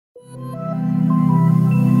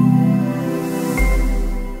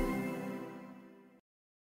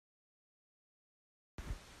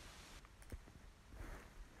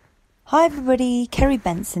Hi everybody, Kerry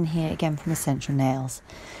Benson here again from Essential Nails.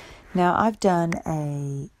 Now I've done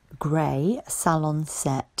a grey Salon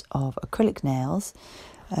set of acrylic nails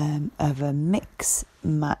of a mix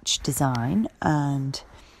match design, and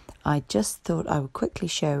I just thought I would quickly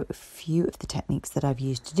show a few of the techniques that I've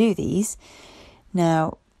used to do these.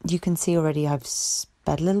 Now you can see already I've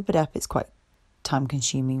sped a little bit up. It's quite time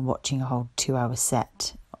consuming watching a whole 2-hour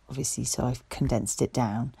set obviously, so I've condensed it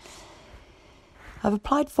down. I've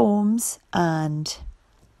applied forms and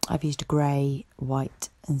I've used a grey, white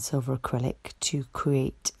and silver acrylic to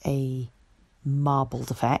create a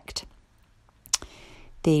marbled effect.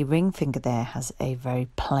 The ring finger there has a very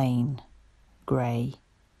plain grey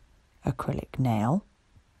acrylic nail.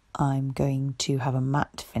 I'm going to have a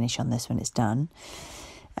matte finish on this when it's done.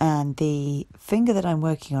 And the finger that I'm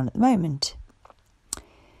working on at the moment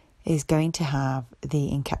is going to have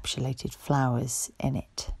the encapsulated flowers in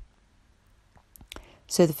it.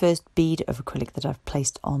 So the first bead of acrylic that I've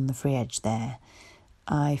placed on the free edge there,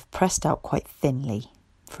 I've pressed out quite thinly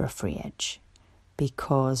for a free edge,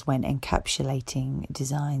 because when encapsulating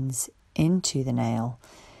designs into the nail,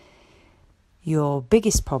 your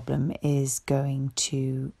biggest problem is going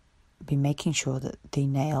to be making sure that the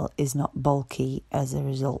nail is not bulky as a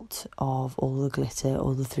result of all the glitter,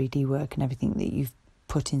 all the 3D work and everything that you've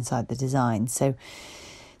put inside the design. So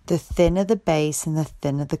the thinner the base and the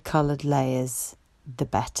thinner the coloured layers, the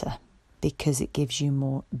better, because it gives you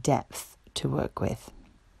more depth to work with.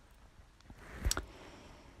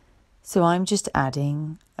 So I'm just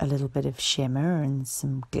adding a little bit of shimmer and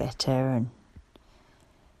some glitter and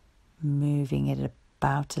moving it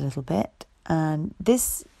about a little bit. And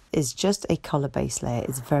this is just a colour base layer.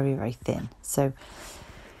 It's very, very thin. So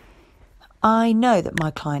I know that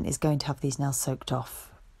my client is going to have these nails soaked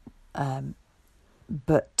off,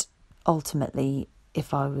 but ultimately,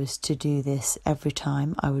 if I was to do this every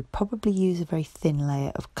time, I would probably use a very thin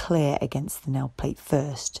layer of clear against the nail plate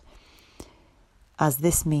first, as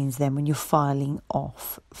this means then when you're filing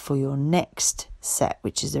off for your next set,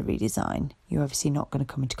 which is a redesign, you're obviously not going to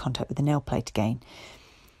come into contact with the nail plate again.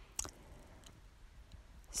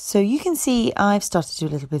 So you can see I've started to do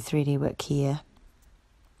a little bit of 3D work here.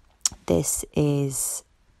 This is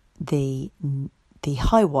the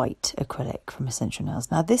high white acrylic from Essential Nails.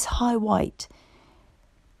 Now this high white,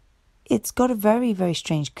 it's got a very, very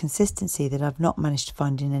strange consistency that I've not managed to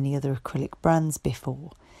find in any other acrylic brands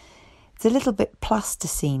before. It's a little bit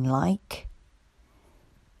plasticine-like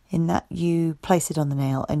in that you place it on the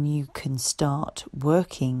nail and you can start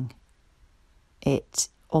working it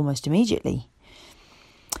almost immediately.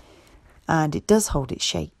 And it does hold its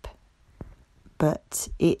shape, but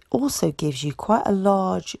it also gives you quite a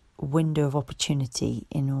large window of opportunity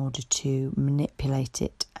in order to manipulate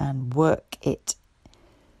it and work it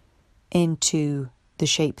into the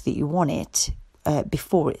shape that you want it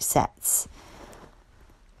before it sets.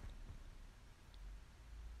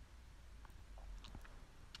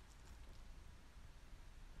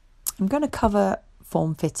 I'm going to cover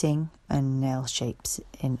form fitting and nail shapes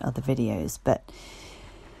in other videos, but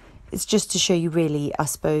it's just to show you really, I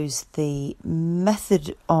suppose, the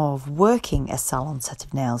method of working a salon set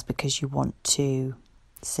of nails, because you want to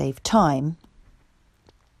save time.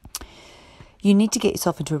 You need to get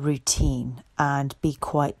yourself into a routine and be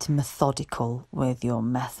quite methodical with your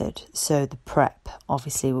method. So the prep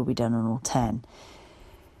obviously will be done on all 10.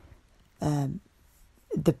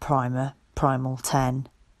 The primal 10.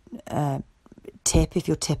 Tip if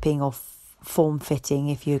you're tipping, or form fitting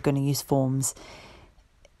if you're going to use forms.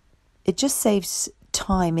 It just saves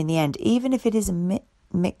time in the end. Even if it is a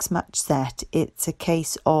mix match set, it's a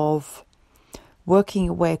case of working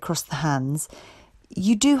your way across the hands.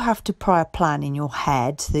 You do have to prior plan in your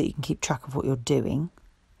head so that you can keep track of what you're doing.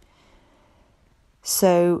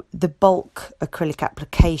 So the bulk acrylic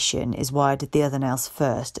application is why I did the other nails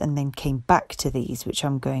first and then came back to these, which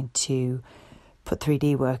I'm going to put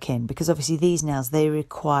 3D work in, because obviously these nails, they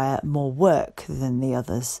require more work than the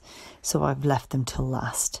others, so I've left them till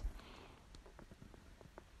last.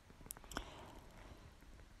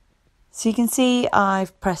 So you can see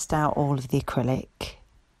I've pressed out all of the acrylic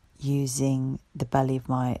using the belly of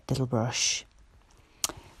my little brush.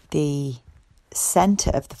 The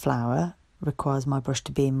centre of the flower requires my brush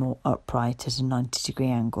to be more upright at a 90-degree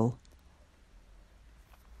angle.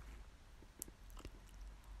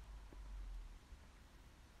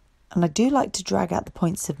 And I do like to drag out the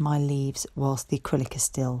points of my leaves whilst the acrylic is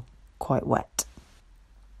still quite wet.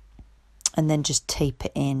 And then just tape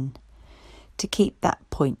it in to keep that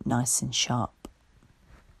point nice and sharp.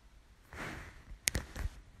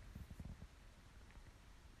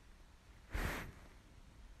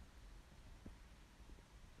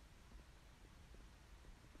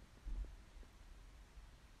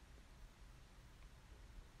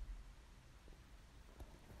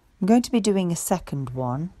 I'm going to be doing a second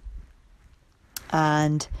one,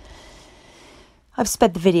 and I've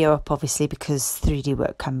sped the video up obviously because 3D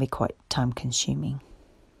work can be quite time consuming.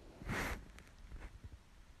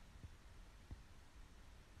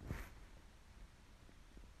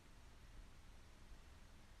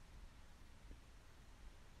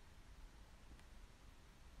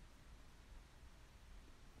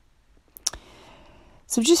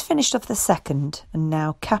 So I've just finished off the second and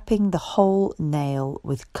now capping the whole nail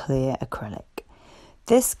with clear acrylic.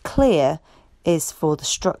 This clear is for the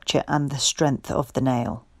structure and the strength of the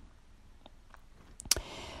nail.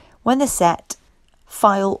 When they're set,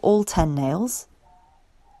 file all 10 nails,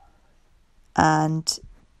 and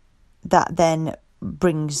that then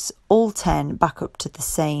brings all 10 back up to the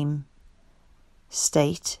same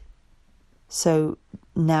state. So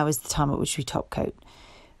now is the time at which we top coat.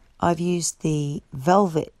 I've used the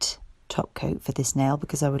velvet top coat for this nail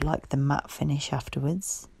because I would like the matte finish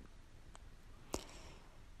afterwards.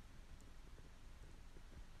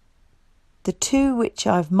 The two which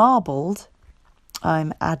I've marbled,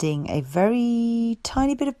 I'm adding a very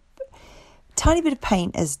tiny bit of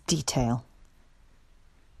paint as detail.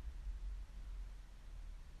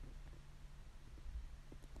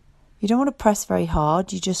 You don't want to press very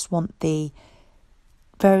hard, you just want the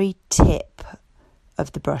very tip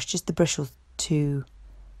of the brush, just the bristle, to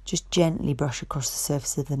just gently brush across the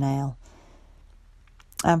surface of the nail,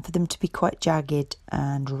 and for them to be quite jagged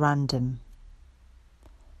and random,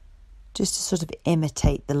 just to sort of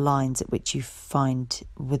imitate the lines at which you find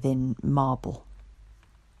within marble.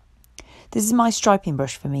 This is my striping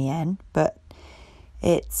brush for Mien, but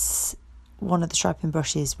it's one of the striping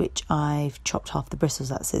brushes which I've chopped half the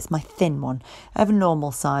bristles at, so it's my thin one. I have a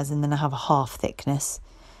normal size and then I have a half thickness.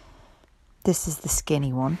 This is the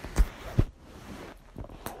skinny one.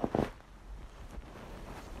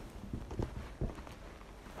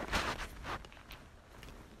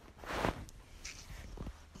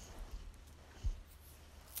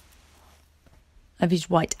 I've used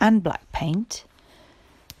white and black paint.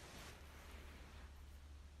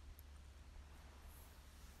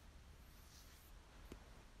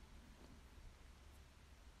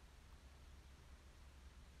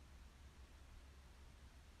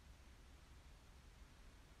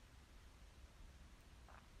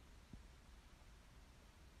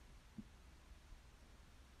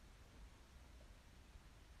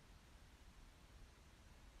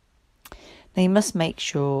 Now you must make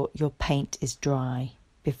sure your paint is dry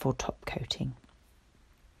before top coating.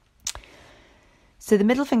 So the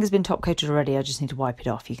middle finger's been top coated already, I just need to wipe it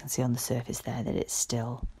off. You can see on the surface there that it's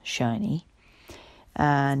still shiny.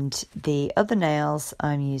 And the other nails,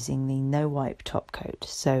 I'm using the no wipe top coat.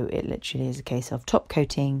 So it literally is a case of top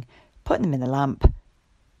coating, putting them in the lamp,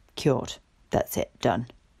 cured. That's it, done.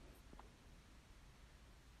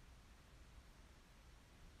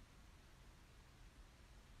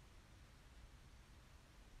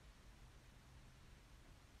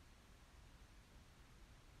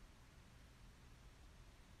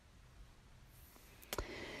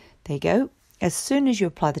 There you go. As soon as you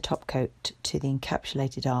apply the top coat to the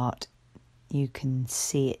encapsulated art, you can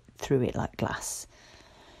see it through it like glass.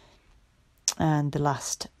 And the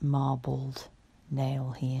last marbled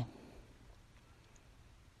nail here.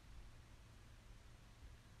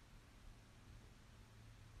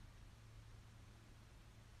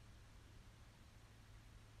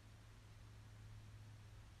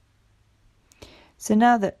 So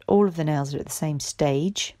now that all of the nails are at the same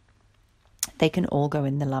stage, they can all go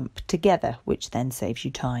in the lamp together, which then saves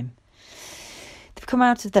you time. They've come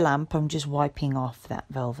out of the lamp. I'm just wiping off that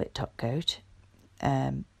velvet top coat.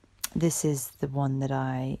 This is the one that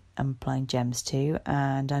I am applying gems to,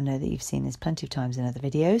 and I know that you've seen this plenty of times in other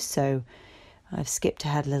videos, so I've skipped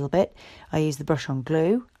ahead a little bit. I use the brush on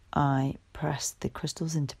glue. I press the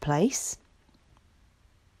crystals into place.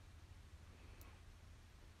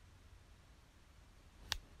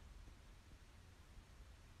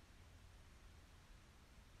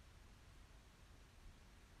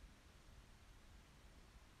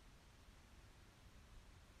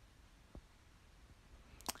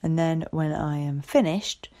 And then when I am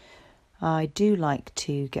finished, I do like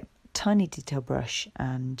to get a tiny detail brush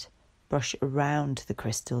and brush around the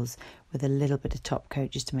crystals with a little bit of top coat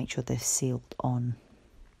just to make sure they're sealed on.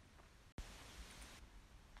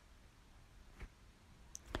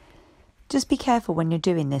 Just be careful when you're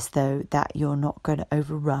doing this though that you're not going to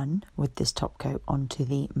overrun with this top coat onto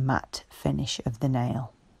the matte finish of the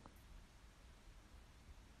nail.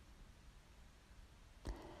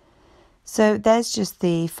 So there's just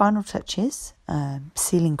the final touches,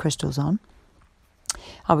 sealing crystals on.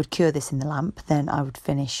 I would cure this in the lamp, then I would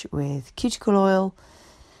finish with cuticle oil,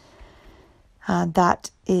 And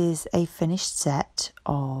that is a finished set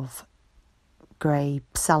of grey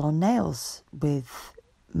Salon nails with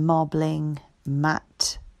marbling,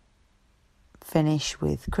 matte finish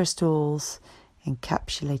with crystals,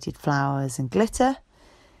 encapsulated flowers and glitter.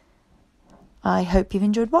 I hope you've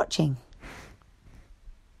enjoyed watching.